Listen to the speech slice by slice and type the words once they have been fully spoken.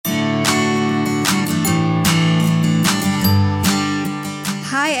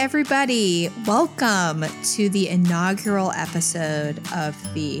everybody. Welcome to the inaugural episode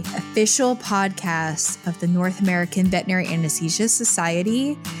of the official podcast of the North American Veterinary Anesthesia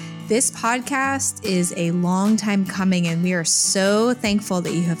Society. This podcast is a long time coming, and we are so thankful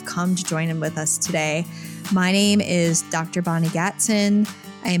that you have come to join in with us today. My name is Dr. Bonnie Gatson.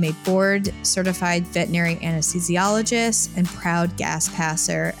 I am a board-certified veterinary anesthesiologist and proud gas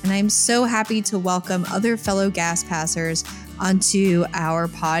passer, and I'm so happy to welcome other fellow gas passers onto our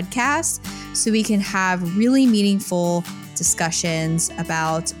podcast so we can have really meaningful discussions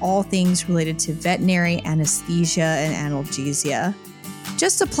about all things related to veterinary anesthesia and analgesia.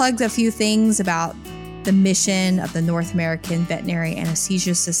 Just to plug a few things about the mission of the North American Veterinary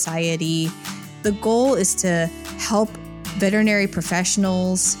Anesthesia Society, the goal is to help veterinary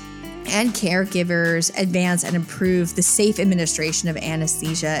professionals and caregivers advance and improve the safe administration of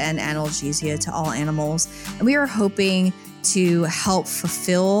anesthesia and analgesia to all animals. And we are hoping to help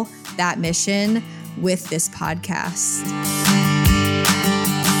fulfill that mission with this podcast.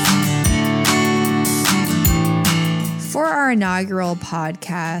 For our inaugural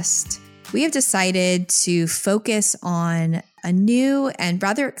podcast, we have decided to focus on a new and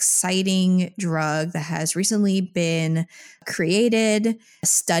rather exciting drug that has recently been created,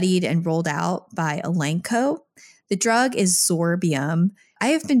 studied, and rolled out by Elanco. The drug is Zorbium. I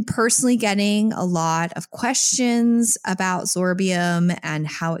have been personally getting a lot of questions about Zorbium and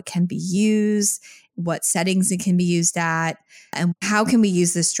how it can be used, what settings it can be used at, and how can we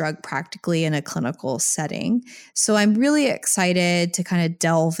use this drug practically in a clinical setting. So I'm really excited to kind of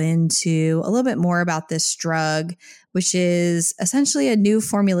delve into a little bit more about this drug, which is essentially a new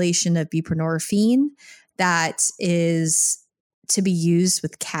formulation of buprenorphine that is to be used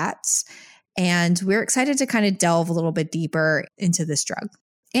with cats. And we're excited to kind of delve a little bit deeper into this drug.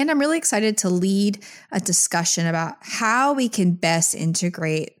 And I'm really excited to lead a discussion about how we can best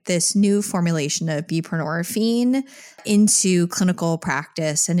integrate this new formulation of buprenorphine into clinical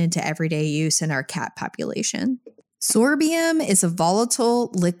practice and into everyday use in our cat population. Zorbium is a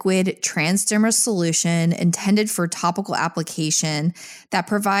volatile liquid transdermal solution intended for topical application that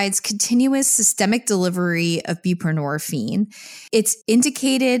provides continuous systemic delivery of buprenorphine. It's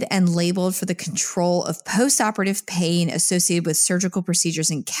indicated and labeled for the control of postoperative pain associated with surgical procedures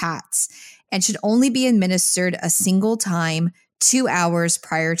in cats and should only be administered a single time 2 hours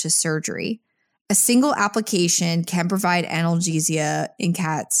prior to surgery. A single application can provide analgesia in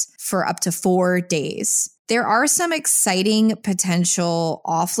cats for up to 4 days. There are some exciting potential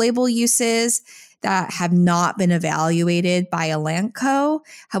off-label uses that have not been evaluated by Elanco.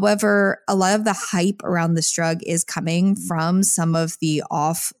 However, a lot of the hype around this drug is coming from some of the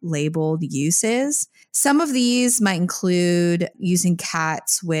off-label uses. Some of these might include using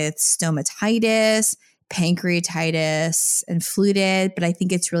cats with stomatitis, pancreatitis, and fluted, but I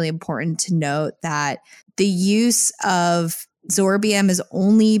think it's really important to note that the use of Zorbium has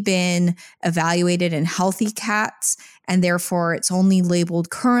only been evaluated in healthy cats, and therefore it's only labeled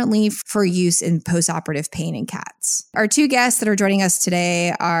currently for use in postoperative pain in cats. Our two guests that are joining us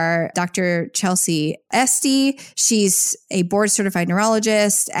today are Dr. Chelsie Estey. She's a board-certified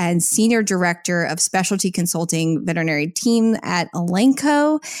neurologist and senior director of specialty consulting veterinary team at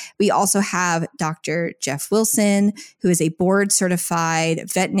Elanco. We also have Dr. Jeff Wilson, who is a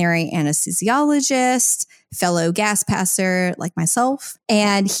board-certified veterinary anesthesiologist, fellow gas passer like myself,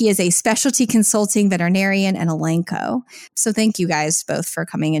 and he is a specialty consulting veterinarian at Elanco. So thank you guys both for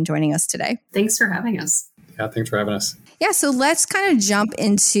coming and joining us today. Thanks for having us. Yeah, thanks for having us. Yeah, so let's kind of jump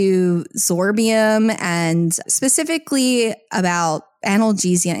into Zorbium and specifically about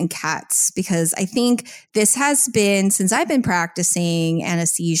analgesia in cats, because I think this has been, since I've been practicing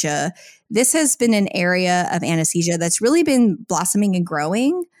anesthesia, this has been an area of anesthesia that's really been blossoming and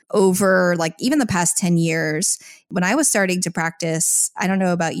growing over like even the past 10 years. When I was starting to practice, I don't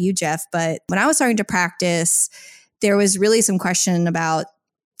know about you, Jeff, but when I was starting to practice, there was really some question about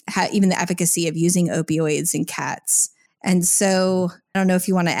how, even the efficacy of using opioids in cats. And so I don't know if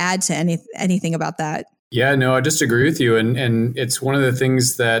you want to add to anything about that. Yeah, no, I just agree with you. And it's one of the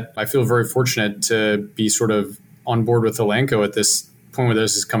things that I feel very fortunate to be sort of on board with Elanco at this point where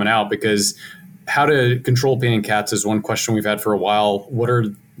this is coming out, because how to control pain in cats is one question we've had for a while. What are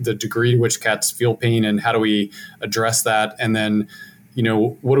the degree to which cats feel pain and how do we address that? And then, you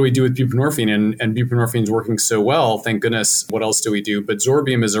know, what do we do with buprenorphine? And buprenorphine is working so well, thank goodness. What else do we do? But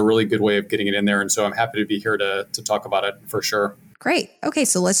Zorbium is a really good way of getting it in there. And so I'm happy to be here to talk about it for sure. Great. Okay,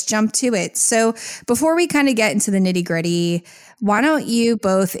 so let's jump to it. So before we kind of get into the nitty gritty, why don't you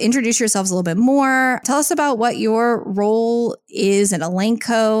both introduce yourselves a little bit more? Tell us about what your role is at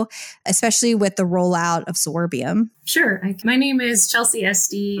Elanco, especially with the rollout of Zorbium. Sure. My name is Chelsie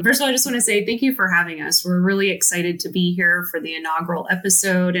Estey. First of all, I just want to say thank you for having us. We're really excited to be here for the inaugural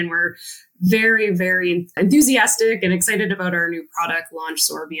episode, and we're very, very enthusiastic and excited about our new product launch,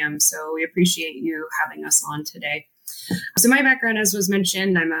 Zorbium. So we appreciate you having us on today. So my background, as was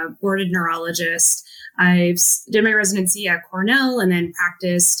mentioned, I'm a boarded neurologist. I did my residency at Cornell and then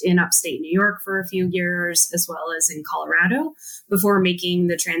practiced in upstate New York for a few years, as well as in Colorado, before making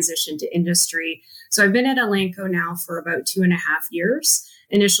the transition to industry. So I've been at Elanco now for about 2.5 years,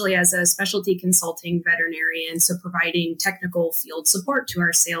 initially as a specialty consulting veterinarian, so providing technical field support to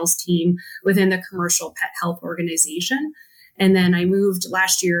our sales team within the commercial pet health organization. And then I moved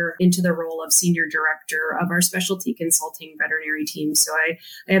last year into the role of senior director of our specialty consulting veterinary team. So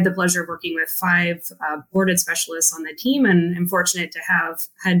I have the pleasure of working with 5 boarded specialists on the team, and I'm fortunate to have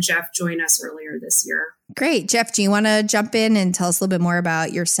had Jeff join us earlier this year. Great. Jeff, do you want to jump in and tell us a little bit more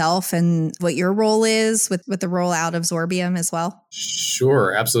about yourself and what your role is with the rollout of Zorbium as well?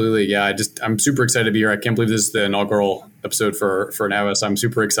 Sure, absolutely. Yeah, I'm super excited to be here. I can't believe this is the inaugural episode for Navis. I'm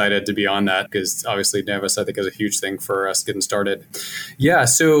super excited to be on that because obviously Navis, I think, is a huge thing for us getting started. Yeah,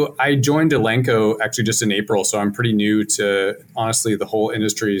 so I joined Elanco actually just in April, so I'm pretty new to, honestly, the whole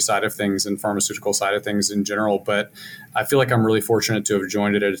industry side of things and pharmaceutical side of things in general, but I feel like I'm really fortunate to have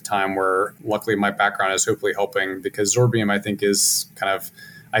joined it at a time where luckily my background is hopefully helping, because Zorbium, I think, is kind of,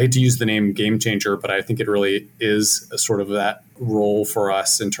 I hate to use the name game changer, but I think it really is a sort of that role for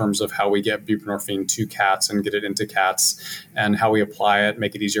us in terms of how we get buprenorphine to cats and get it into cats, and how we apply it,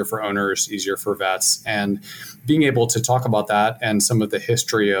 make it easier for owners, easier for vets, and being able to talk about that and some of the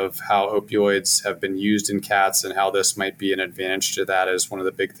history of how opioids have been used in cats and how this might be an advantage to that is one of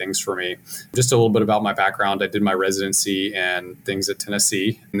the big things for me. Just a little bit about my background. I did my residency and things at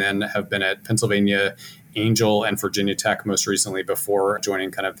Tennessee, and then have been at Pennsylvania, Angel, and Virginia Tech most recently before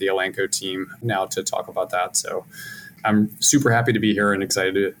joining kind of the Elanco team now to talk about that. So I'm super happy to be here and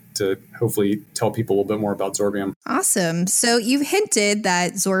excited to hopefully tell people a little bit more about Zorbium. Awesome. So you've hinted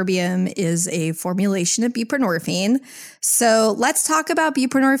that Zorbium is a formulation of buprenorphine. So let's talk about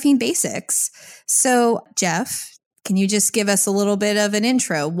buprenorphine basics. So Jeff, can you just give us a little bit of an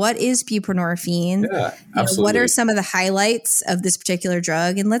intro? What is buprenorphine? Yeah, absolutely. What are some of the highlights of this particular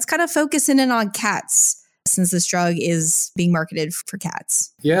drug? And let's kind of focus in on cats, since this drug is being marketed for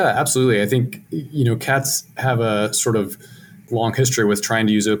cats. Yeah, absolutely. I think, cats have a sort of long history with trying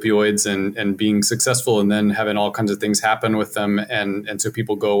to use opioids and being successful, and then having all kinds of things happen with them. And so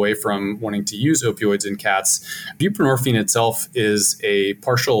people go away from wanting to use opioids in cats. Buprenorphine itself is a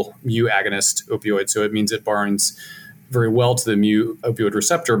partial mu agonist opioid. So it means it binds very well to the mu opioid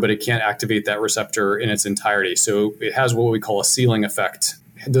receptor, but it can't activate that receptor in its entirety. So it has what we call a ceiling effect.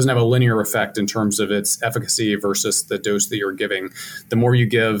 It doesn't have a linear effect in terms of its efficacy versus the dose that you're giving. The more you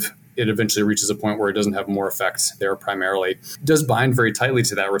give, it eventually reaches a point where it doesn't have more effect there primarily. It does bind very tightly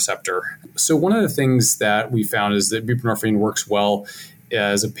to that receptor. So one of the things that we found is that buprenorphine works well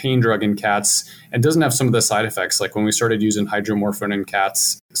as a pain drug in cats and doesn't have some of the side effects. Like when we started using hydromorphone in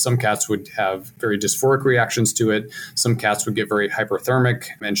cats, some cats would have very dysphoric reactions to it. Some cats would get very hyperthermic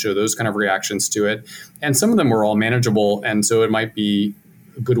and show those kind of reactions to it. And some of them were all manageable. And so it might be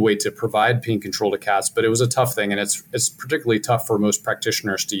a good way to provide pain control to cats, but it was a tough thing, and it's particularly tough for most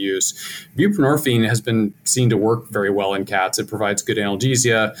practitioners to use. Buprenorphine has been seen to work very well in cats. It provides good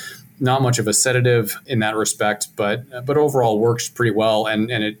analgesia, not much of a sedative in that respect, but overall works pretty well.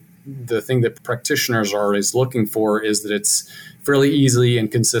 And the thing that practitioners are always looking for is that it's fairly easy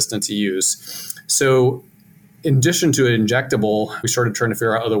and consistent to use. So in addition to an injectable, we started trying to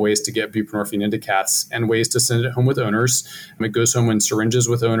figure out other ways to get buprenorphine into cats and ways to send it home with owners. It goes home in syringes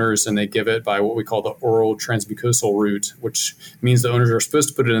with owners, and they give it by what we call the oral transmucosal route, which means the owners are supposed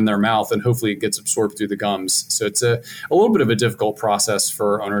to put it in their mouth, and hopefully it gets absorbed through the gums. So it's a little bit of a difficult process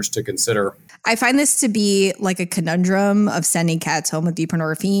for owners to consider. I find this to be like a conundrum of sending cats home with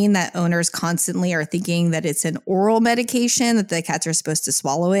buprenorphine, that owners constantly are thinking that it's an oral medication, that the cats are supposed to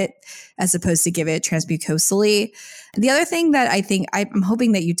swallow it as opposed to give it transmucosally. The other thing that I think I'm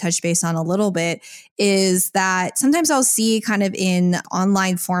hoping that you touch base on a little bit is that sometimes I'll see kind of in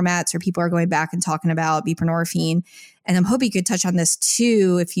online formats where people are going back and talking about buprenorphine. And I'm hoping you could touch on this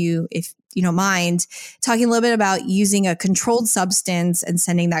too, if you don't mind, talking a little bit about using a controlled substance and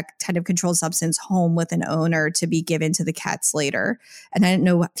sending that kind of controlled substance home with an owner to be given to the cats later. And I don't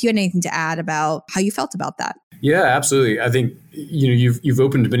know if you had anything to add about how you felt about that. Yeah, absolutely. I think you've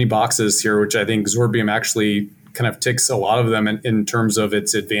opened many boxes here, which I think Zorbium actually kind of ticks a lot of them in terms of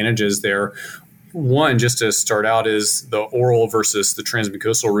its advantages there. One, just to start out, is the oral versus the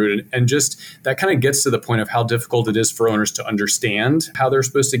transmucosal route. And just that kind of gets to the point of how difficult it is for owners to understand how they're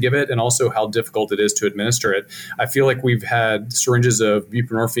supposed to give it, and also how difficult it is to administer it. I feel like we've had syringes of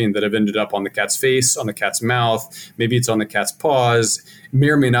buprenorphine that have ended up on the cat's face, on the cat's mouth, maybe it's on the cat's paws, may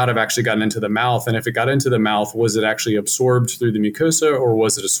or may not have actually gotten into the mouth. And if it got into the mouth, was it actually absorbed through the mucosa, or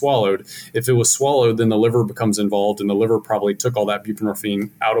was it swallowed? If it was swallowed, then the liver becomes involved, and the liver probably took all that buprenorphine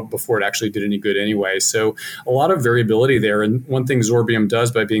out of before it actually did any good anyway. So a lot of variability there. And one thing Zorbium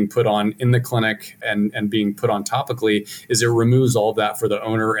does by being put on in the clinic and being put on topically is it removes all of that for the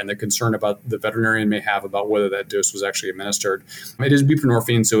owner and the concern about the veterinarian may have about whether that dose was actually administered. It is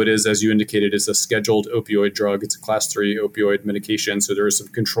buprenorphine, so it is, as you indicated, it's a scheduled opioid drug. It's a class 3 opioid medication, so there are some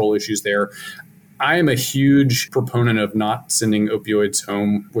control issues there. I am a huge proponent of not sending opioids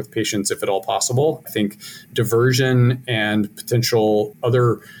home with patients if at all possible. I think diversion and potential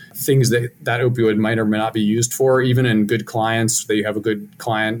other things that opioid might or may not be used for, even in good clients that you have a good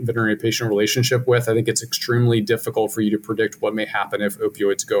client veterinary patient relationship with, I think it's extremely difficult for you to predict what may happen if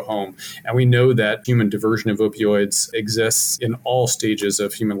opioids go home. And we know that human diversion of opioids exists in all stages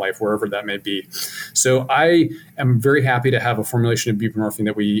of human life, wherever that may be. So I am very happy to have a formulation of buprenorphine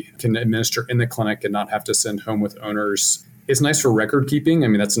that we can administer in the clinic and not have to send home with owners. It's nice for record keeping. I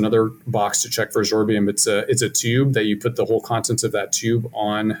mean, that's another box to check for Zorbium. It's a tube that you put the whole contents of that tube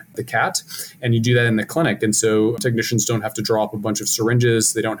on the cat, and you do that in the clinic. And so technicians don't have to draw up a bunch of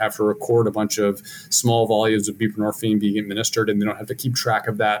syringes. They don't have to record a bunch of small volumes of buprenorphine being administered, and they don't have to keep track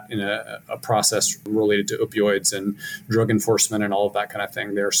of that in a process related to opioids and drug enforcement and all of that kind of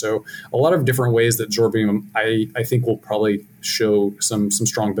thing there. So a lot of different ways that Zorbium, I think, will probably show some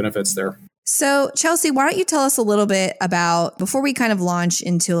strong benefits there. So, Chelsie, why don't you tell us a little bit about, before we kind of launch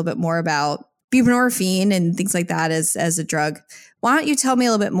into a little bit more about buprenorphine and things like that as a drug, why don't you tell me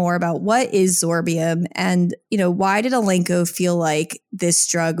a little bit more about what is Zorbium and, why did Elanco feel like this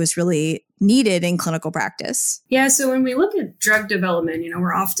drug was really needed in clinical practice? Yeah, so when we look at drug development,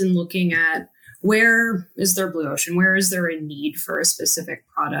 we're often looking at where is there blue ocean? Where is there a need for a specific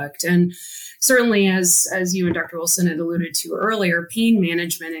product? And certainly, as you and Dr. Wilson had alluded to earlier, pain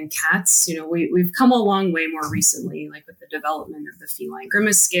management in cats, we've come a long way more recently, like with the development of the feline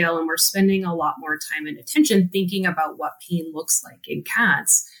grimace scale, and we're spending a lot more time and attention thinking about what pain looks like in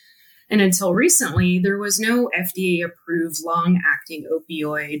cats. And until recently, there was no FDA-approved long-acting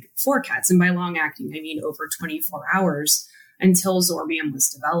opioid for cats. And by long-acting, I mean over 24 hours until Zorbium was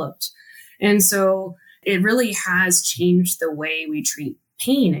developed. And so it really has changed the way we treat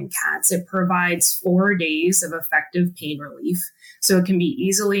pain in cats. It provides 4 days of effective pain relief, so it can be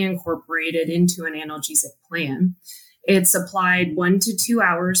easily incorporated into an analgesic plan. It's applied 1 to 2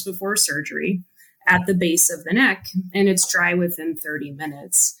 hours before surgery at the base of the neck, and it's dry within 30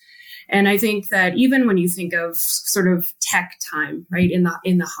 minutes. And I think that even when you think of sort of tech time, right, in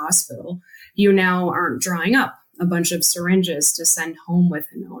the hospital, you now aren't drawing up a bunch of syringes to send home with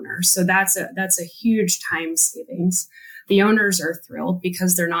an owner. So that's a huge time savings. The owners are thrilled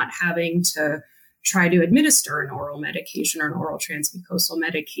because they're not having to try to administer an oral medication or an oral transmucosal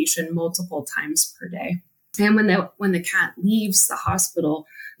medication multiple times per day. And when the cat leaves the hospital,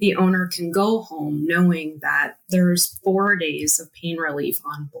 the owner can go home knowing that there's 4 days of pain relief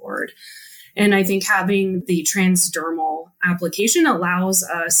on board. And I think having the transdermal application allows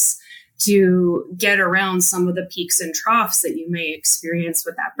us to get around some of the peaks and troughs that you may experience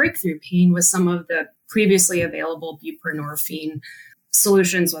with that breakthrough pain with some of the previously available buprenorphine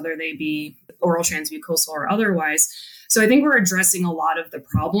solutions, whether they be oral transmucosal or otherwise. So I think we're addressing a lot of the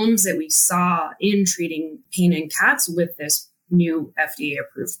problems that we saw in treating pain in cats with this new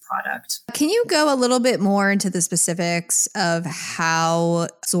FDA-approved product. Can you go a little bit more into the specifics of how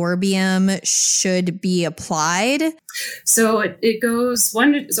Zorbium should be applied? So it goes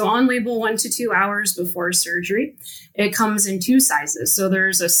on label 1 to 2 hours before surgery. It comes in 2 sizes. So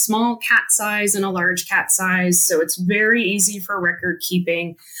there's a small cat size and a large cat size. So it's very easy for record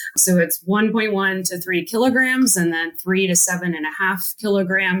keeping. So it's 1.1 to 3 kilograms and then 3 to 7.5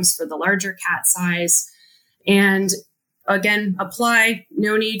 kilograms for the larger cat size. And again, apply,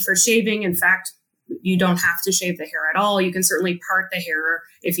 no need for shaving. In fact, you don't have to shave the hair at all. You can certainly part the hair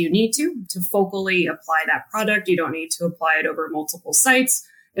if you need to focally apply that product. You don't need to apply it over multiple sites.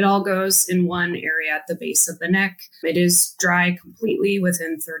 It all goes in one area at the base of the neck. It is dry completely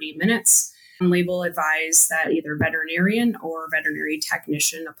within 30 minutes. Label advise that either veterinarian or veterinary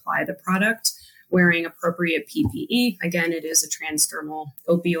technician apply the product. wearing appropriate PPE. Again, it is a transdermal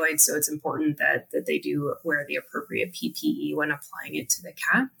opioid, so it's important that they do wear the appropriate PPE when applying it to the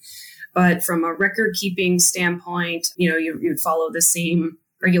cat. But from a record keeping standpoint, you'd follow the same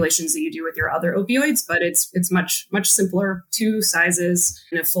regulations that you do with your other opioids, but it's much simpler. 2 sizes,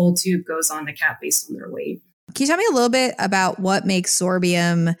 and a full tube goes on the cat based on their weight. Can you tell me a little bit about what makes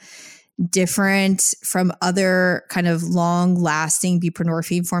Zorbium different from other kind of long-lasting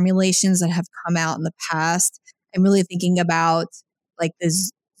buprenorphine formulations that have come out in the past? I'm really thinking about like the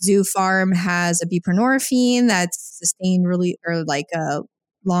Zoofarm has a buprenorphine that's sustained release, or like a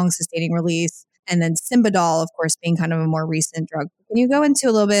long sustaining release, and then Symbadol, of course, being kind of a more recent drug. Can you go into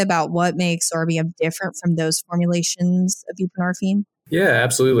a little bit about what makes Zorbium different from those formulations of buprenorphine? Yeah,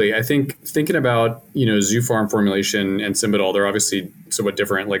 absolutely. I think thinking about, Zoofarm formulation and Symbadol, they're obviously somewhat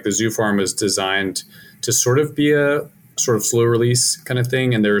different. Like the Zoofarm was designed to sort of be a sort of slow release kind of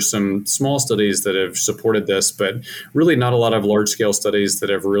thing. And there's some small studies that have supported this, but really not a lot of large scale studies that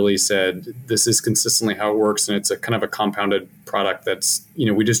have really said this is consistently how it works. And it's a kind of a compounded product that's,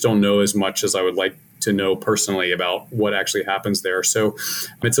 we just don't know as much as I would like to know personally about what actually happens there. So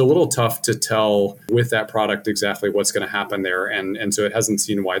it's a little tough to tell with that product exactly what's going to happen there. And so it hasn't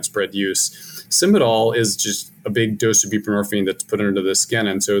seen widespread use. Symbadol is just a big dose of buprenorphine that's put under the skin.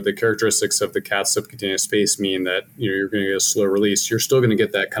 And so the characteristics of the cat's subcutaneous space mean that you're going to get a slow release. You're still going to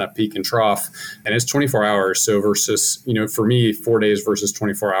get that kind of peak and trough. And it's 24 hours. So versus, for me, 4 days versus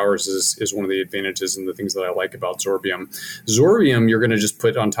 24 hours is one of the advantages and the things that I like about Zorbium. Zorbium, you're going to just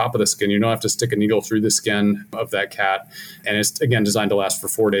put on top of the skin. You don't have to stick a needle through the skin of that cat. And it's, again, designed to last for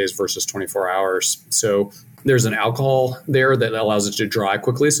 4 days versus 24 hours. So there's an alcohol there that allows it to dry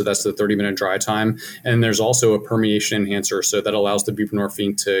quickly. So that's the 30-minute dry time. And there's also a permeation enhancer. So that allows the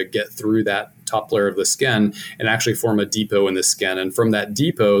buprenorphine to get through that top layer of the skin and actually form a depot in the skin. And from that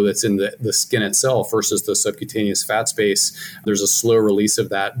depot that's in the skin itself versus the subcutaneous fat space, there's a slow release of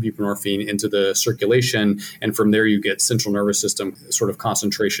that buprenorphine into the circulation. And from there, you get central nervous system sort of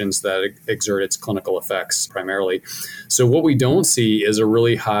concentrations that exert its clinical effects primarily. So what we don't see is a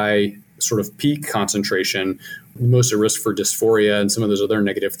really high sort of peak concentration, most at risk for dysphoria and some of those other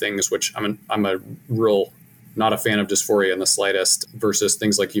negative things, which I'm a real not a fan of dysphoria in the slightest, versus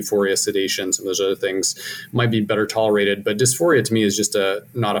things like euphoria, sedation, some of those other things might be better tolerated. But dysphoria to me is just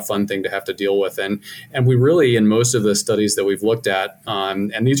not a fun thing to have to deal with. And we really, in most of the studies that we've looked at,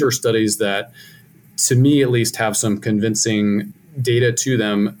 and these are studies that, to me at least, have some convincing data to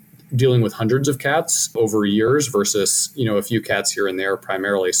them, dealing with hundreds of cats over years versus, a few cats here and there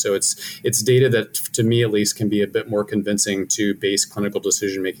primarily. So it's data that, to me at least, can be a bit more convincing to base clinical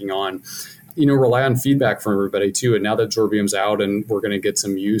decision making on. Rely on feedback from everybody too. And now that Zorbium's out and we're going to get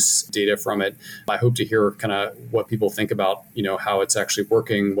some use data from it, I hope to hear kind of what people think about, how it's actually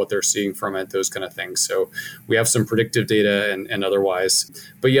working, what they're seeing from it, those kind of things. So we have some predictive data and otherwise.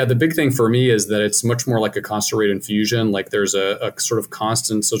 But yeah, the big thing for me is that it's much more like a constant rate infusion. Like there's a sort of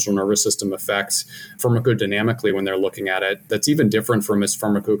constant central nervous system effect pharmacodynamically when they're looking at it. That's even different from its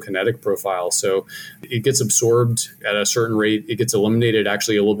pharmacokinetic profile. So it gets absorbed at a certain rate. It gets eliminated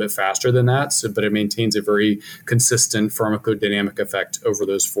actually a little bit faster than that. But it maintains a very consistent pharmacodynamic effect over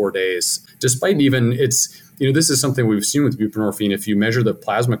those 4 days. Despite even this is something we've seen with buprenorphine. If you measure the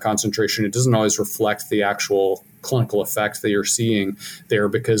plasma concentration, it doesn't always reflect the actual clinical effect that you're seeing there,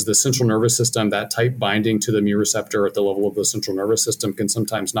 because the central nervous system, that tight binding to the mu receptor at the level of the central nervous system, can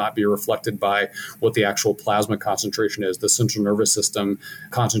sometimes not be reflected by what the actual plasma concentration is. The central nervous system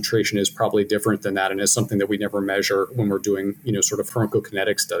concentration is probably different than that, and is something that we never measure when we're doing, sort of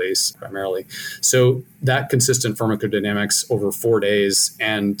pharmacokinetic studies primarily. So that consistent pharmacodynamics over 4 days,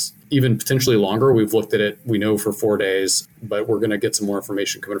 and even potentially longer. We've looked at it, we know, for 4 days, but we're going to get some more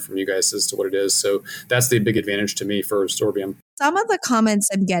information coming from you guys as to what it is. So that's the big advantage to me for Zorbium. Some of the comments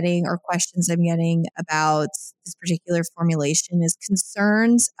I'm getting or questions I'm getting about this particular formulation is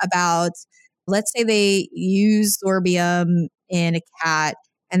concerns about, let's say they use Zorbium in a cat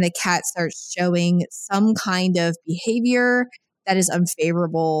and the cat starts showing some kind of behavior that is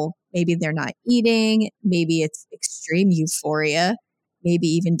unfavorable. Maybe they're not eating, maybe it's extreme euphoria, maybe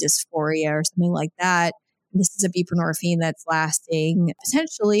even dysphoria or something like that. This is a buprenorphine that's lasting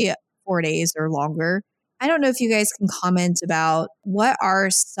potentially 4 days or longer. I don't know if you guys can comment about what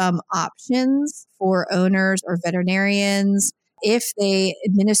are some options for owners or veterinarians if they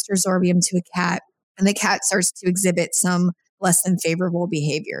administer Zorbium to a cat and the cat starts to exhibit some less than favorable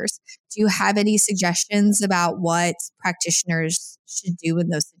behaviors. Do you have any suggestions about what practitioners should do in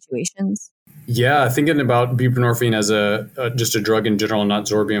those situations? Yeah, thinking about buprenorphine as just a drug in general, not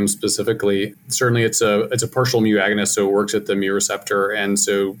Zorbium specifically. Certainly, it's a partial mu agonist, so it works at the mu receptor, and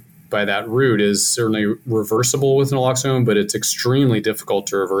so by that route is certainly reversible with naloxone, but it's extremely difficult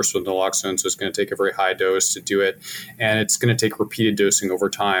to reverse with naloxone. So it's going to take a very high dose to do it. And it's going to take repeated dosing over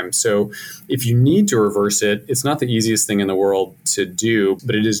time. So if you need to reverse it, it's not the easiest thing in the world to do,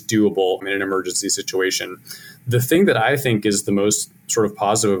 but it is doable in an emergency situation. The thing that I think is the most sort of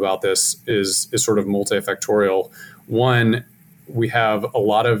positive about this is sort of multifactorial. One, we have a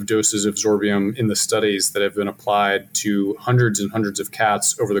lot of doses of Zorbium in the studies that have been applied to hundreds and hundreds of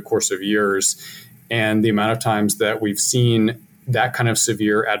cats over the course of years. And the amount of times that we've seen that kind of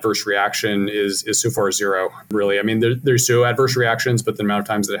severe adverse reaction is so far zero, really. I mean, there's so adverse reactions, but the amount of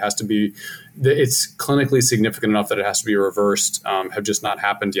times that it has to be, it's clinically significant enough that it has to be reversed, have just not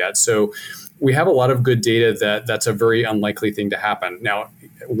happened yet. So we have a lot of good data that that's a very unlikely thing to happen. Now,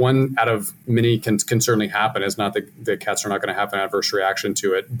 one out of many can certainly happen. It's not that the cats are not going to have an adverse reaction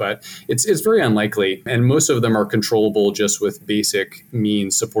to it, but it's very unlikely. And most of them are controllable just with basic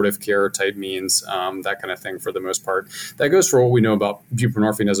means, supportive care type means, that kind of thing for the most part. That goes for what we know about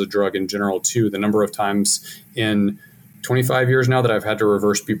buprenorphine as a drug in general, too. The number of times in 25 years now that I've had to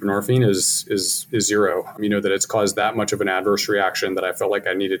reverse buprenorphine is zero. You know, that it's caused that much of an adverse reaction that I felt like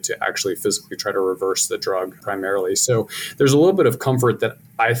I needed to actually physically try to reverse the drug primarily. So there's a little bit of comfort that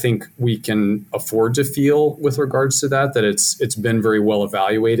I think we can afford to feel with regards to that it's been very well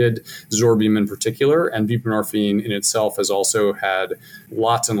evaluated, Zorbium in particular, and buprenorphine in itself has also had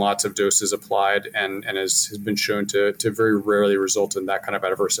lots and lots of doses applied and has been shown to very rarely result in that kind of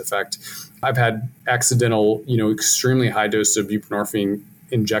adverse effect. I've had accidental, extremely high doses of buprenorphine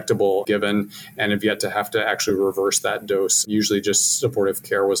injectable given and have yet to have to actually reverse that dose. Usually just supportive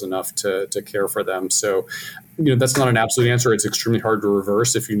care was enough to care for them. So, that's not an absolute answer. It's extremely hard to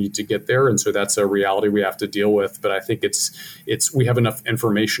reverse if you need to get there. And so that's a reality we have to deal with. But I think we have enough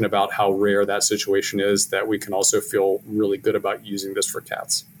information about how rare that situation is that we can also feel really good about using this for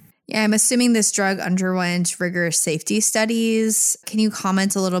cats. Yeah, I'm assuming this drug underwent rigorous safety studies. Can you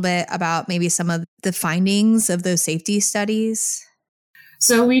comment a little bit about maybe some of the findings of those safety studies?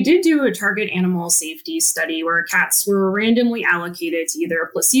 So we did do a target animal safety study where cats were randomly allocated to either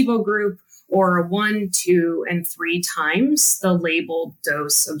a placebo group or 1, 2, and 3 times the labeled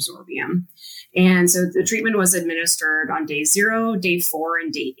dose of Zorbium. And so the treatment was administered on day 0, day 4,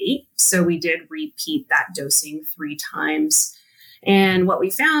 and day 8. So we did repeat that dosing 3 times. And what we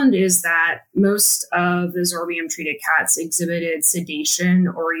found is that most of the Zorbium treated cats exhibited sedation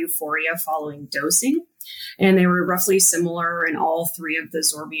or euphoria following dosing. And they were roughly similar in all 3 of the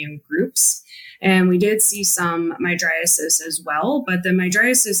Zorbium groups. And we did see some mydriasis as well, but the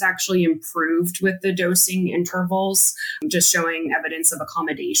mydriasis actually improved with the dosing intervals, just showing evidence of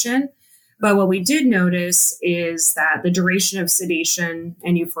accommodation. But what we did notice is that the duration of sedation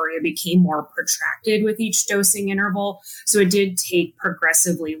and euphoria became more protracted with each dosing interval. So it did take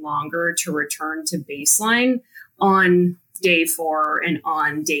progressively longer to return to baseline on day 4 and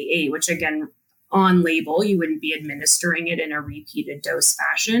on day 8, which again, on label, you wouldn't be administering it in a repeated dose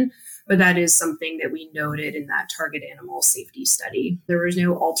fashion. But that is something that we noted in that target animal safety study. There was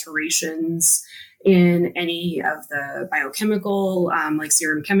no alterations in any of the biochemical, like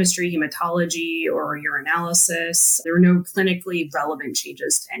serum chemistry, hematology, or urinalysis. There were no clinically relevant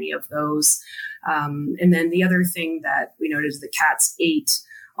changes to any of those. And then the other thing that we noted is the cats ate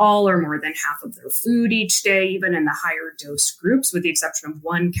all or more than half of their food each day, even in the higher dose groups, with the exception of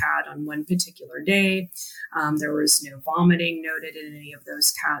one cat on one particular day. There was no vomiting noted in any of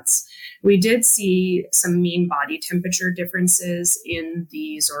those cats. We did see some mean body temperature differences in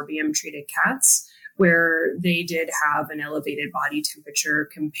the Zorbium treated cats, where they did have an elevated body temperature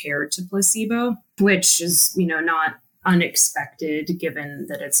compared to placebo, which is, not unexpected given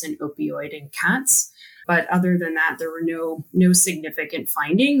that it's an opioid in cats. But other than that, there were no significant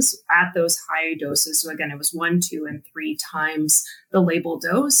findings at those high doses. So again, it was 1, 2, and 3 times the label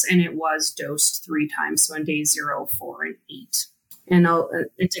dose, and it was dosed 3 times, so on day 0, 4, and 8. And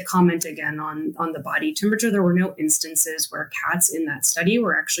to comment again on the body temperature, there were no instances where cats in that study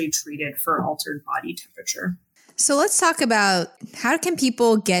were actually treated for altered body temperature. So let's talk about how can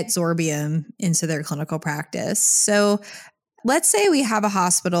people get Zorbium into their clinical practice. So let's say we have a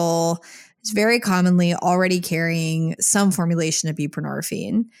hospital that's very commonly already carrying some formulation of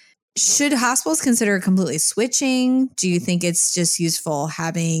buprenorphine. Should hospitals consider completely switching? Do you think it's just useful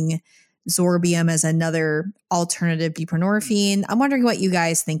having Zorbium as another alternative buprenorphine? I'm wondering what you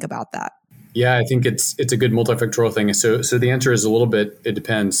guys think about that. Yeah, I think it's a good multifactorial thing. So the answer is a little bit, it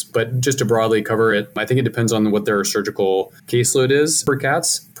depends. But just to broadly cover it, I think it depends on what their surgical caseload is for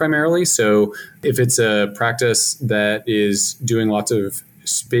cats primarily. So if it's a practice that is doing lots of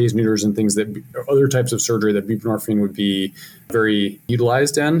spays, neuters, and things that other types of surgery that buprenorphine would be very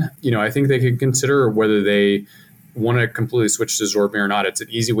utilized in, I think they could consider whether they want to completely switch to Zorbium or not. It's an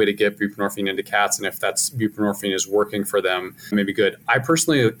easy way to get buprenorphine into cats. And if that's buprenorphine is working for them, it may be good. I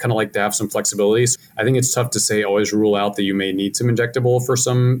personally kind of like to have some flexibility. I think it's tough to say always rule out that you may need some injectable for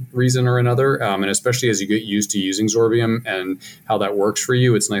some reason or another. And especially as you get used to using Zorbium and how that works for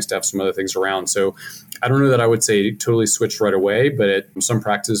you, it's nice to have some other things around. So I don't know that I would say totally switch right away, but some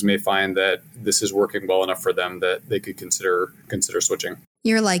practices may find that this is working well enough for them that they could consider switching.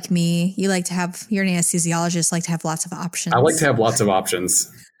 You're like me. You're an anesthesiologist, like to have lots of options. I like to have lots of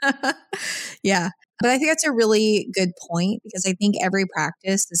options. Yeah. But I think that's a really good point because I think every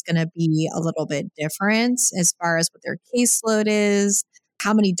practice is going to be a little bit different as far as what their caseload is,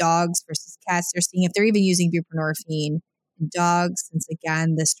 how many dogs versus cats they're seeing, if they're even using buprenorphine in dogs, since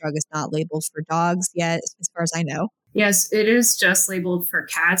again, this drug is not labeled for dogs yet, as far as I know. Yes, it is just labeled for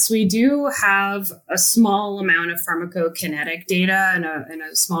cats. We do have a small amount of pharmacokinetic data in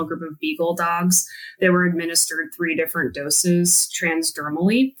a small group of beagle dogs. They were administered 3 different doses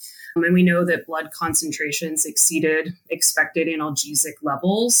transdermally. And we know that blood concentrations exceeded expected analgesic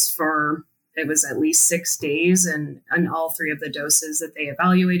levels for, it was at least 6 days. And on all 3 of the doses that they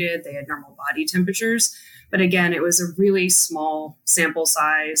evaluated, they had normal body temperatures. But again, it was a really small sample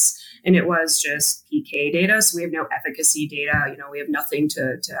size and it was just PK data. So we have no efficacy data. We have nothing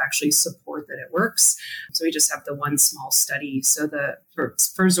to actually support that it works. So we just have the one small study. So for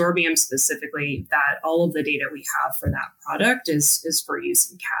Zorbium specifically, that all of the data we have for that product is for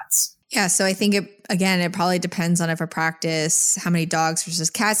use in cats. Yeah. So I think it probably depends on if a practice, how many dogs versus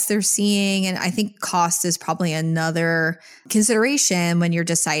cats they're seeing. And I think cost is probably another consideration when you're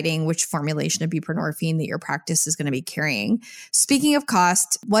deciding which formulation of buprenorphine that your practice is going to be carrying. Speaking of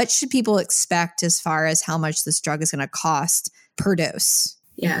cost, what should people expect as far as how much this drug is going to cost per dose?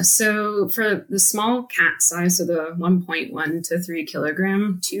 Yeah, so for the small cat size, so the 1.1 to 3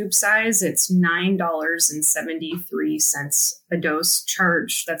 kilogram tube size, it's $9.73 a dose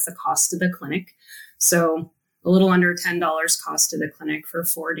charge. That's the cost to the clinic. So a little under $10 cost to the clinic for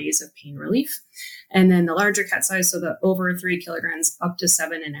 4 days of pain relief. And then the larger cat size, so the over 3 kilograms up to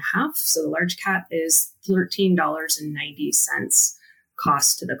 7.5. So the large cat is $13.90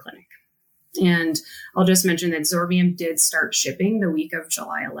 cost to the clinic. And I'll just mention that Zorbium did start shipping the week of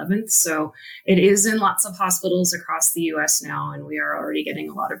July 11th. So it is in lots of hospitals across the US now, and we are already getting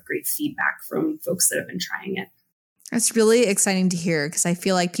a lot of great feedback from folks that have been trying it. That's really exciting to hear because I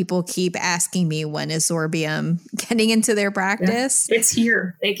feel like people keep asking me when is Zorbium getting into their practice. Yeah, it's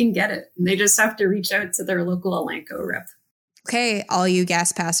here. They can get it. They just have to reach out to their local Elanco rep. Okay, all you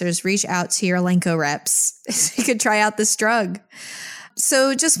gas passers, reach out to your Elanco reps so you could try out this drug.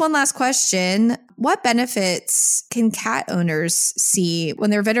 So just one last question. What benefits can cat owners see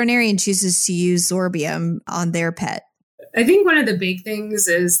when their veterinarian chooses to use Zorbium on their pet? I think one of the big things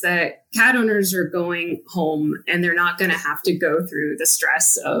is that cat owners are going home and they're not going to have to go through the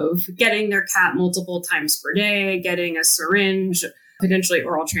stress of getting their cat multiple times per day, getting a syringe, potentially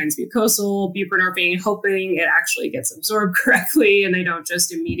oral transmucosal buprenorphine, hoping it actually gets absorbed correctly and they don't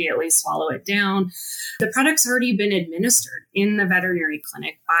just immediately swallow it down. The product's already been administered in the veterinary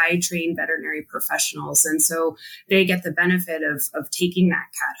clinic by trained veterinary professionals. And so they get the benefit of taking that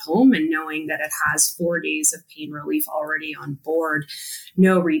cat home and knowing that it has 4 days of pain relief already on board.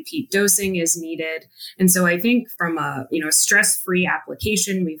 No repeat dosing is needed. And so I think from a stress-free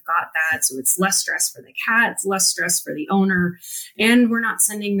application, we've got that. So it's less stress for the cat, it's less stress for the owner. And we're not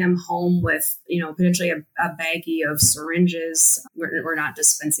sending them home with, potentially a baggie of syringes. We're not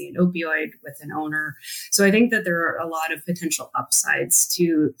dispensing an opioid with an owner. So I think that there are a lot of potential upsides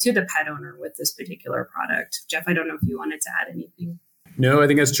to the pet owner with this particular product. Jeff, I don't know if you wanted to add anything. No, I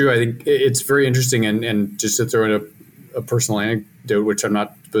think that's true. I think it's very interesting. And just to throw in a personal anecdote, which I'm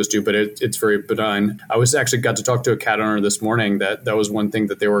not supposed to, but it's very benign. I got to talk to a cat owner this morning that was one thing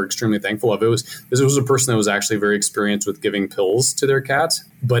that they were extremely thankful of. This was a person that was actually very experienced with giving pills to their cat,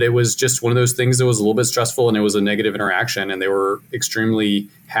 but it was just one of those things that was a little bit stressful and it was a negative interaction. And they were extremely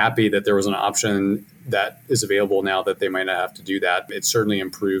happy that there was an option that is available now that they might not have to do that. It certainly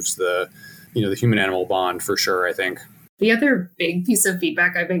improves the human animal bond for sure, I think. The other big piece of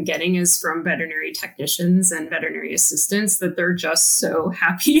feedback I've been getting is from veterinary technicians and veterinary assistants that they're just so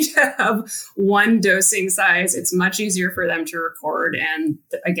happy to have one dosing size. It's much easier for them to record. And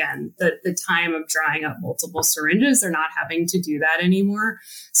again, the time of drying up multiple syringes, they're not having to do that anymore.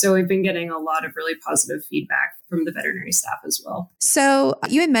 So we've been getting a lot of really positive feedback from the veterinary staff as well. So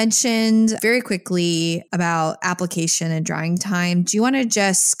you had mentioned very quickly about application and drying time. Do you want to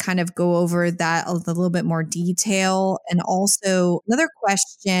just kind of go over that a little bit more detail? And also another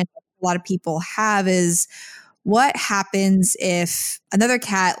question a lot of people have is, what happens if another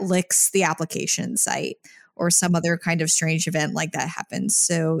cat licks the application site or some other kind of strange event like that happens?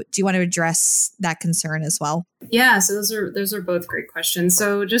 So do you want to address that concern as well? Yeah, so those are both great questions.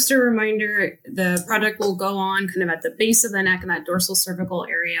 So just a reminder, the product will go on kind of at the base of the neck and that dorsal cervical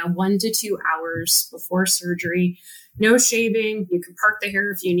area 1 to 2 hours before surgery. No shaving. You can part the hair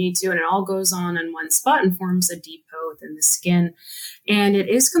if you need to, and it all goes on in one spot and forms a depot within the skin. And it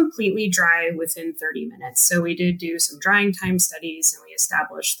is completely dry within 30 minutes. So we did do some drying time studies, and we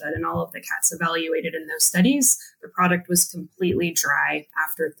established that in all of the cats evaluated in those studies, the product was completely dry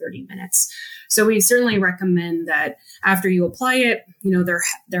after 30 minutes. So we certainly recommend that after you apply it,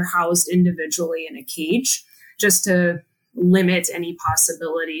 they're housed individually in a cage just to limit any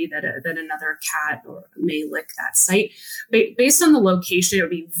possibility that another cat may lick that site. Based on the location, it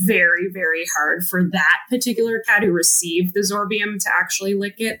would be very, very hard for that particular cat who received the Zorbium to actually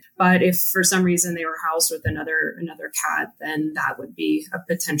lick it. But if for some reason they were housed with another cat, then that would be a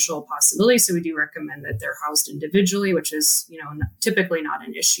potential possibility. So we do recommend that they're housed individually, which is, typically not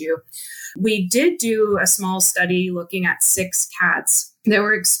an issue. We did do a small study looking at 6 cats that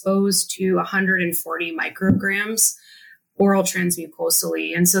were exposed to 140 micrograms oral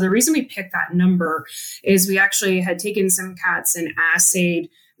transmucosally. And so the reason we picked that number is we actually had taken some cats and assayed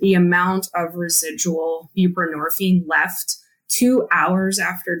the amount of residual buprenorphine left 2 hours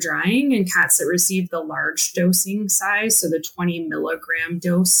after drying in cats that received the large dosing size, so the 20 milligram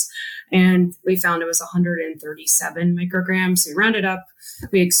dose. And we found it was 137 micrograms. So we rounded up,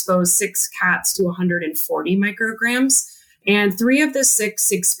 we exposed 6 cats to 140 micrograms. And 3 of the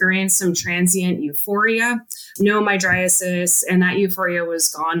 6 experienced some transient euphoria, no mydriasis, and that euphoria was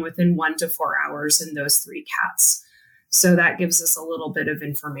gone within 1 to 4 hours in those 3 cats. So that gives us a little bit of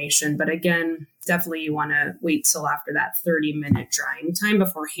information. But again, definitely you want to wait till after that 30-minute drying time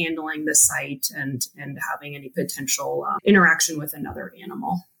before handling the site and having any potential interaction with another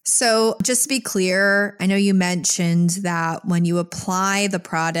animal. So just to be clear, I know you mentioned that when you apply the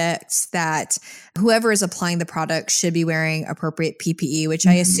product, that whoever is applying the product should be wearing appropriate PPE, which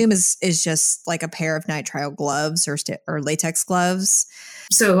I assume is just like a pair of nitrile gloves or latex gloves.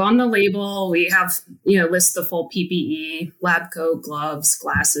 So on the label, we have, list the full PPE, lab coat, gloves,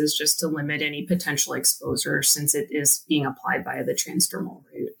 glasses, just to limit any potential exposure since it is being applied by the transdermal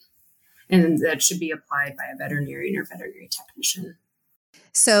route. And that should be applied by a veterinarian or veterinary technician.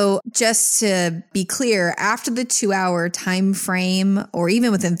 So just to be clear, after the 2-hour time frame, or even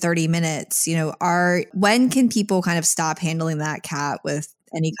within 30 minutes, when can people kind of stop handling that cat with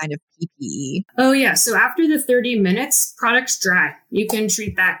any kind of PPE? Oh, yeah. So after the 30 minutes, product's dry. You can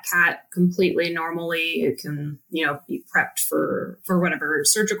treat that cat completely normally. It can, be prepped for whatever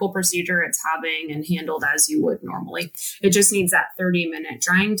surgical procedure it's having and handled as you would normally. It just needs that 30-minute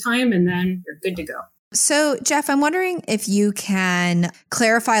drying time, and then you're good to go. So, Jeff, I'm wondering if you can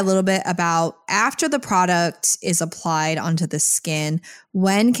clarify a little bit about after the product is applied onto the skin,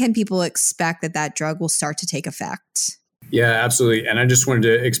 when can people expect that drug will start to take effect? Yeah, absolutely. And I just wanted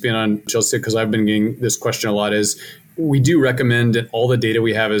to expand on Chelsie because I've been getting this question a lot is we do recommend that all the data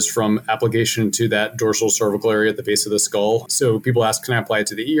we have is from application to that dorsal cervical area at the base of the skull. So people ask, can I apply it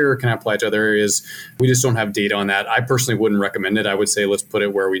to the ear? Can I apply it to other areas? We just don't have data on that. I personally wouldn't recommend it. I would say let's put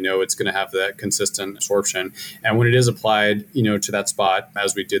it where we know it's going to have that consistent absorption. And when it is applied, to that spot,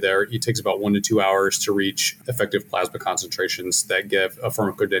 as we did there, it takes about 1 to 2 hours to reach effective plasma concentrations that give a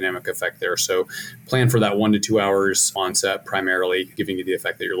pharmacodynamic effect there. So plan for that 1 to 2 hours onset, primarily giving you the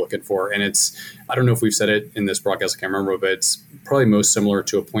effect that you're looking for. And I don't know if we've said it in this broadcast, I can't remember, but it's probably most similar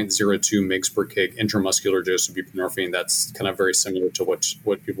to a 0.02 mg per kg intramuscular dose of buprenorphine. That's kind of very similar to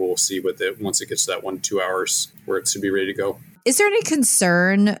what people will see with it once it gets to that 1 to 2 hours where it should be ready to go. Is there any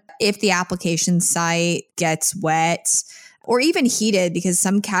concern if the application site gets wet or even heated, because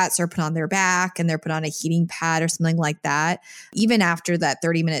some cats are put on their back and they're put on a heating pad or something like that, even after that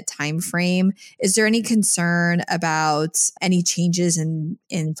 30-minute time frame? Is there any concern about any changes in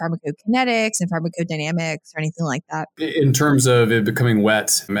pharmacokinetics and pharmacodynamics or anything like that? In terms of it becoming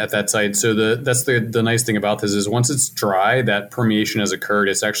wet at that site, so that's the nice thing about this is once it's dry, that permeation has occurred.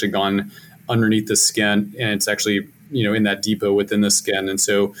 It's actually gone underneath the skin, and it's actually in that depot within the skin. And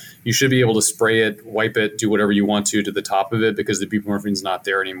so you should be able to spray it, wipe it, do whatever you want to the top of it because the buprenorphine is not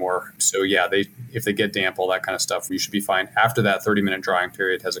there anymore. So yeah, if they get damp, all that kind of stuff, you should be fine after that 30-minute drying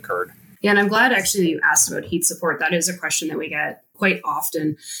period has occurred. Yeah, and I'm glad actually you asked about heat support. That is a question that we get quite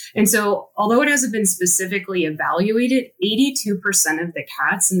often. And so, although it hasn't been specifically evaluated, 82% of the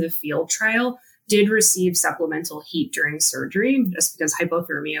cats in the field trial did receive supplemental heat during surgery, just because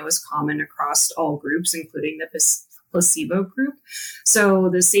hypothermia was common across all groups, including the placebo group. So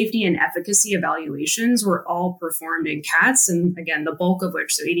the safety and efficacy evaluations were all performed in cats. And again, the bulk of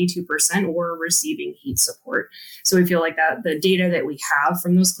which, so 82%, were receiving heat support. So we feel like that the data that we have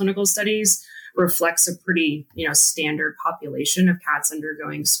from those clinical studies reflects a pretty, standard population of cats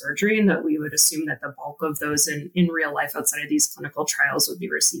undergoing surgery, and that we would assume that the bulk of those in real life outside of these clinical trials would be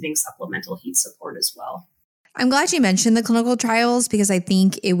receiving supplemental heat support as well. I'm glad you mentioned the clinical trials because I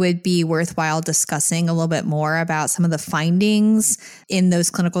think it would be worthwhile discussing a little bit more about some of the findings in those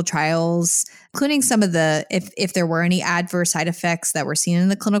clinical trials, including some of the, if there were any adverse side effects that were seen in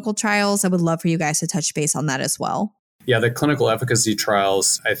the clinical trials. I would love for you guys to touch base on that as well. Yeah, the clinical efficacy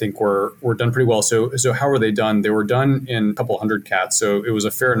trials, I think, were done pretty well. So how were they done? They were done in a couple hundred cats. So it was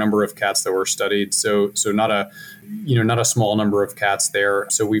a fair number of cats that were studied. So not a small number of cats there.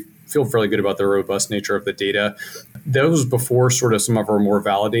 So we feel fairly good about the robust nature of the data. That was before sort of some of our more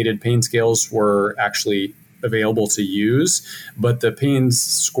validated pain scales were actually available to use, but the pain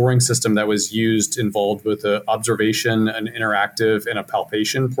scoring system that was used involved with an observation, an interactive, and a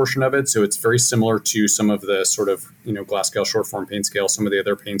palpation portion of it. So it's very similar to some of the sort of, Glasgow short form pain scale, some of the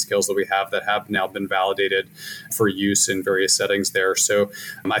other pain scales that we have that have now been validated for use in various settings there. So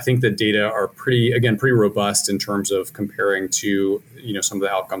I think the data are pretty robust in terms of comparing to, some of the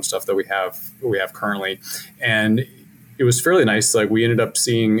outcome stuff that we have currently. And it was fairly nice. Like we ended up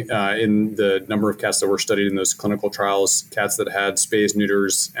seeing in the number of cats that were studied in those clinical trials, cats that had spays,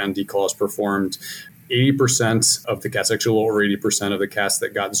 neuters, and declaws performed, 80% of the cats, actually a little over 80% of the cats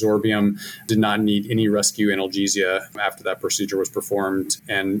that got Zorbium did not need any rescue analgesia after that procedure was performed.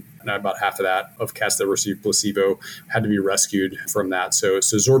 And about half of that of cats that received placebo had to be rescued from that. So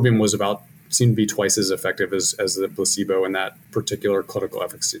Zorbium was seemed to be twice as effective as the placebo in that particular clinical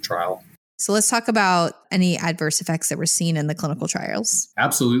efficacy trial. So let's talk about any adverse effects that were seen in the clinical trials.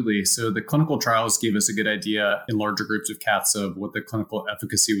 Absolutely. So the clinical trials gave us a good idea in larger groups of cats of what the clinical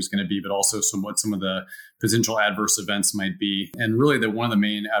efficacy was going to be, but also what some of the potential adverse events might be. And really one of the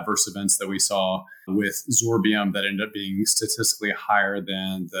main adverse events that we saw with Zorbium that ended up being statistically higher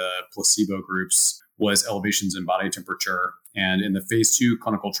than the placebo groups was elevations in body temperature. And in the phase 2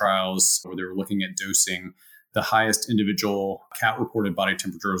 clinical trials where they were looking at dosing, the highest individual cat-reported body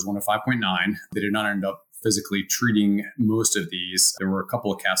temperature was 105.9. They did not end up physically treating most of these. There were a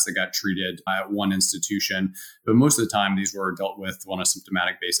couple of cats that got treated at one institution, but most of the time these were dealt with on a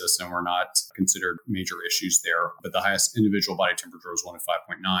symptomatic basis and were not considered major issues there. But the highest individual body temperature was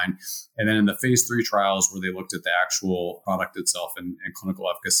 105.9. And then in the phase 3 trials where they looked at the actual product itself and clinical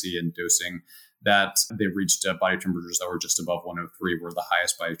efficacy and dosing, that they reached body temperatures that were just above 103, were the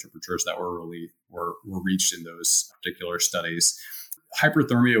highest body temperatures that were reached in those particular studies.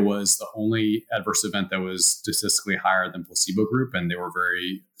 Hyperthermia was the only adverse event that was statistically higher than placebo group, and they were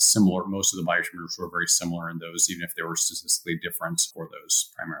very similar. Most of the body temperatures were very similar in those, even if they were statistically different for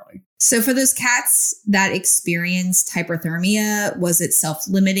those primarily. So for those cats that experienced hyperthermia, was it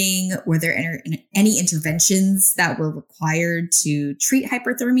self-limiting? Were there any interventions that were required to treat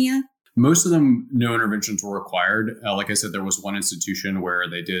hyperthermia? Most of them, no interventions were required. Like I said, there was one institution where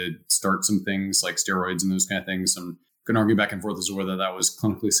they did start some things like steroids and those kind of things. And can argue back and forth as to whether that was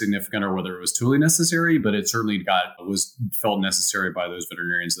clinically significant or whether it was totally necessary, but it certainly was felt necessary by those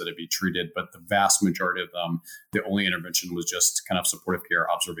veterinarians that it be treated. But the vast majority of them, the only intervention was just kind of supportive care,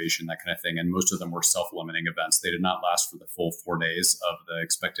 observation, that kind of thing. And most of them were self-limiting events. They did not last for the full 4 days of the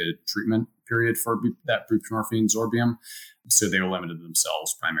expected treatment period for that buprenorphine Zorbium. So they were limited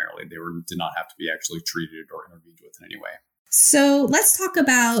themselves primarily. They did not have to be actually treated or intervened with in any way. So let's talk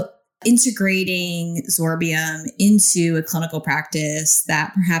about integrating Zorbium into a clinical practice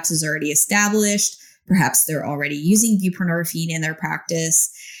that perhaps is already established. Perhaps they're already using buprenorphine in their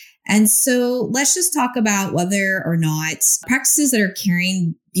practice. And so let's just talk about whether or not practices that are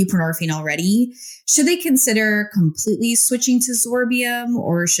carrying buprenorphine already, should they consider completely switching to Zorbium,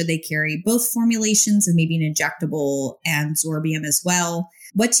 or should they carry both formulations and maybe an injectable and Zorbium as well?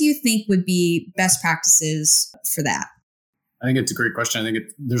 What do you think would be best practices for that? I think it's a great question. I think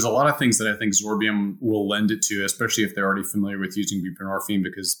there's a lot of things that I think Zorbium will lend it to, especially if they're already familiar with using buprenorphine,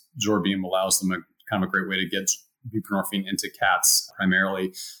 because Zorbium allows them a great way to get buprenorphine into cats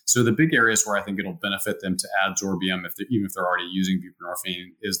primarily. So the big areas where I think it'll benefit them to add Zorbium, even if they're already using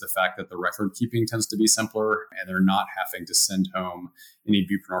buprenorphine, is the fact that the record keeping tends to be simpler and they're not having to send home any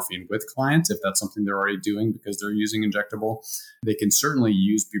buprenorphine with clients if that's something they're already doing because they're using injectable. They can certainly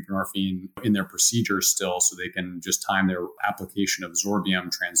use buprenorphine in their procedures still, so they can just time their application of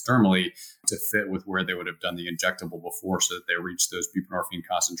Zorbium transdermally to fit with where they would have done the injectable before, so that they reach those buprenorphine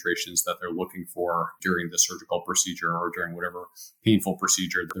concentrations that they're looking for during the surgical procedure or during whatever painful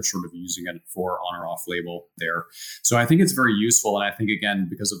procedure that they're sort of using it for on or off label there. So I think it's very useful. And I think, again,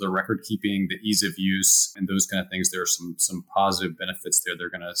 because of the record keeping, the ease of use and those kind of things, there are some positive benefits there they're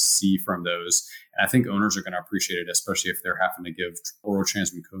going to see from those. And I think owners are going to appreciate it, especially if they're having to give oral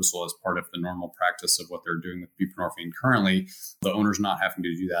transmucosal as part of the normal practice of what they're doing with buprenorphine currently. The owners not having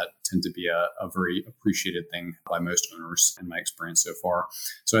to do that tend to be a very appreciated thing by most owners in my experience so far.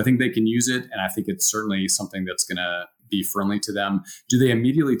 So I think they can use it. And I think it's certainly something that's going to be friendly to them. Do they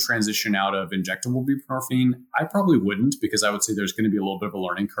immediately transition out of injectable buprenorphine? I probably wouldn't, because I would say there's going to be a little bit of a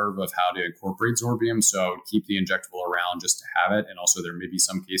learning curve of how to incorporate Zorbium. So I would keep the injectable around just to have it. And also there may be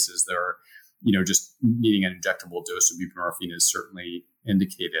some cases that are, just needing an injectable dose of buprenorphine is certainly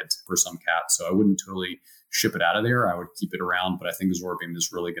indicated for some cats. So I wouldn't totally ship it out of there. I would keep it around, but I think Zorbium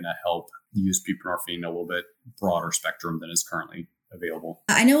is really going to help use buprenorphine a little bit broader spectrum than is currently available.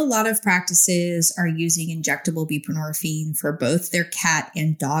 I know a lot of practices are using injectable buprenorphine for both their cat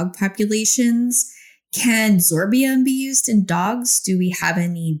and dog populations. Can Zorbium be used in dogs? Do we have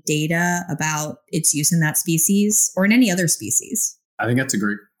any data about its use in that species or in any other species? I think that's a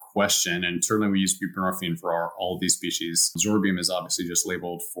great question. And certainly we use buprenorphine for all of these species. Zorbium is obviously just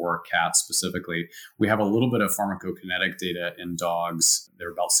labeled for cats specifically. We have a little bit of pharmacokinetic data in dogs. There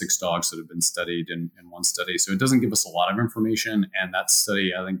are about 6 dogs that have been studied in one study. So it doesn't give us a lot of information. And that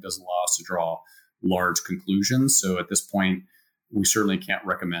study, I think, doesn't allow us to draw large conclusions. So at this point, we certainly can't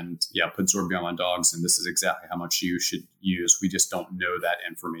recommend, put Zorbium on dogs, and this is exactly how much you should use. We just don't know that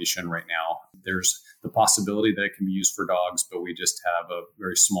information right now. There's the possibility that it can be used for dogs, but we just have a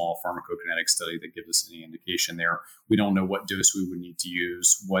very small pharmacokinetic study that gives us any indication there. We don't know what dose we would need to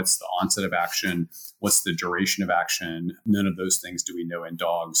use, what's the onset of action, what's the duration of action. None of those things do we know in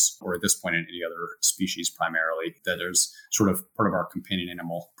dogs, or at this point in any other species primarily. That is sort of part of our companion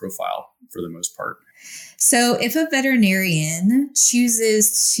animal profile for the most part. So if a veterinarian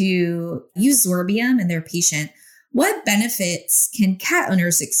chooses to use Zorbium in their patient, what benefits can cat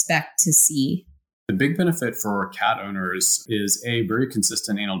owners expect to see? The big benefit for cat owners is a very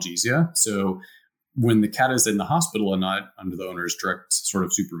consistent analgesia. So when the cat is in the hospital and not under the owner's direct sort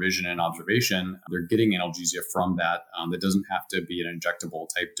of supervision and observation, they're getting analgesia from that. That doesn't have to be an injectable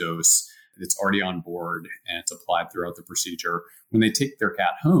type dose. It's already on board and it's applied throughout the procedure. When they take their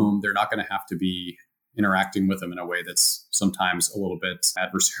cat home, they're not going to have to be interacting with them in a way that's sometimes a little bit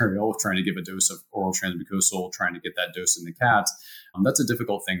adversarial, trying to give a dose of oral transmucosal, trying to get that dose in the cat. That's a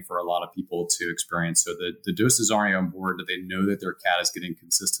difficult thing for a lot of people to experience. So the dose is already on board. They know that their cat is getting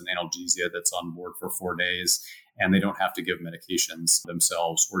consistent analgesia that's on board for 4 days, and they don't have to give medications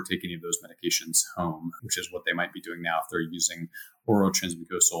themselves or take any of those medications home, which is what they might be doing now if they're using oral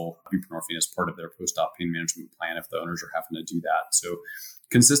transmucosal buprenorphine as part of their post-op pain management plan, if the owners are having to do that. So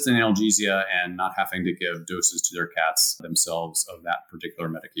consistent analgesia and not having to give doses to their cats themselves of that particular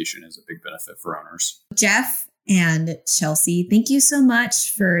medication is a big benefit for owners. Jeff and Chelsie, thank you so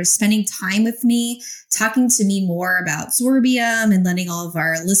much for spending time with me, talking to me more about Zorbium and letting all of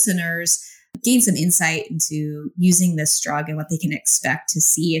our listeners gain some insight into using this drug and what they can expect to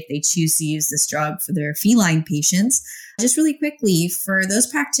see if they choose to use this drug for their feline patients. Just really quickly, for those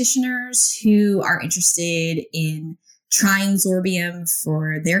practitioners who are interested in trying Zorbium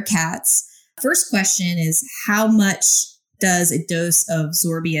for their cats, first question is, how much does a dose of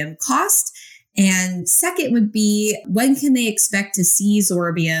Zorbium cost? And second would be, when can they expect to see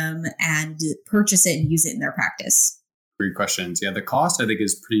Zorbium and purchase it and use it in their practice? Great questions. Yeah, the cost I think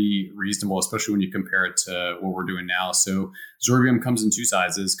is pretty reasonable, especially when you compare it to what we're doing now. So Zorbium comes in 2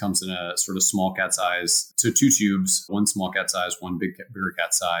 sizes, comes in a sort of small cat size. So 2 tubes, 1 small cat size, 1 bigger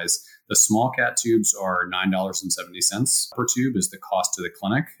cat size. The small cat tubes are $9.70 per tube is the cost to the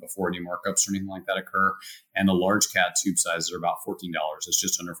clinic before any markups or anything like that occur. And the large cat tube sizes are about $14. It's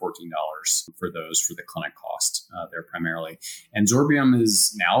just under $14 for those for the clinic cost there primarily. And Zorbium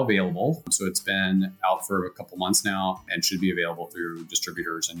is now available. So it's been out for a couple months now and should be available through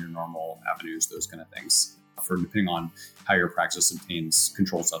distributors and your normal avenues, those kind of things, for depending on how your practice obtains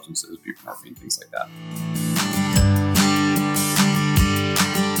controlled substances, buprenorphine, things like that.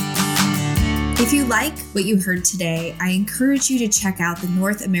 If you like what you heard today, I encourage you to check out the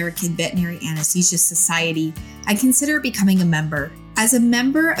North American Veterinary Anesthesia Society and consider becoming a member. As a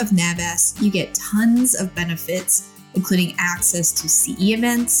member of NAVAS, you get tons of benefits, including access to CE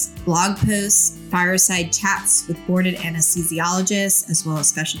events, blog posts, fireside chats with boarded anesthesiologists, as well as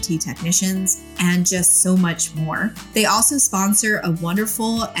specialty technicians, and just so much more. They also sponsor a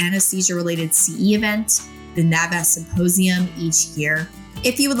wonderful anesthesia-related CE event, the NAVAS Symposium, each year.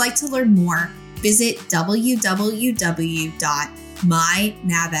 If you would like to learn more, visit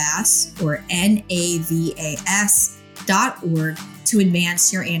www.mynavas, or NAVAS.org to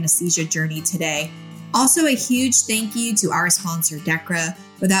advance your anesthesia journey today. Also, a huge thank you to our sponsor, DECRA,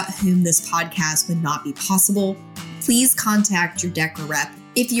 without whom this podcast would not be possible. Please contact your DECRA rep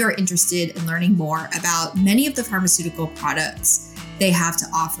if you are interested in learning more about many of the pharmaceutical products they have to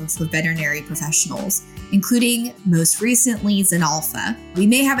offer for veterinary professionals, including most recently Zenalpha. We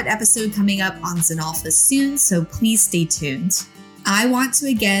may have an episode coming up on Zenalpha soon, so please stay tuned. I want to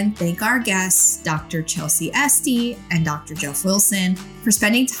again thank our guests, Dr. Chelsie Estey and Dr. Jeff Wilson, for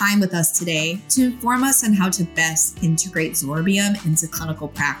spending time with us today to inform us on how to best integrate Zorbium into clinical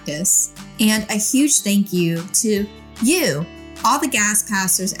practice. And a huge thank you to you, all the gas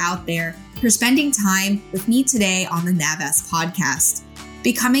passers out there, for spending time with me today on the NAVAS podcast.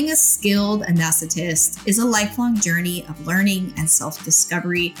 Becoming a skilled anesthetist is a lifelong journey of learning and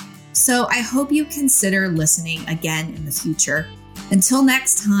self-discovery, so I hope you consider listening again in the future. Until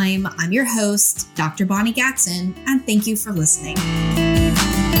next time, I'm your host, Dr. Bonnie Gatson, and thank you for listening.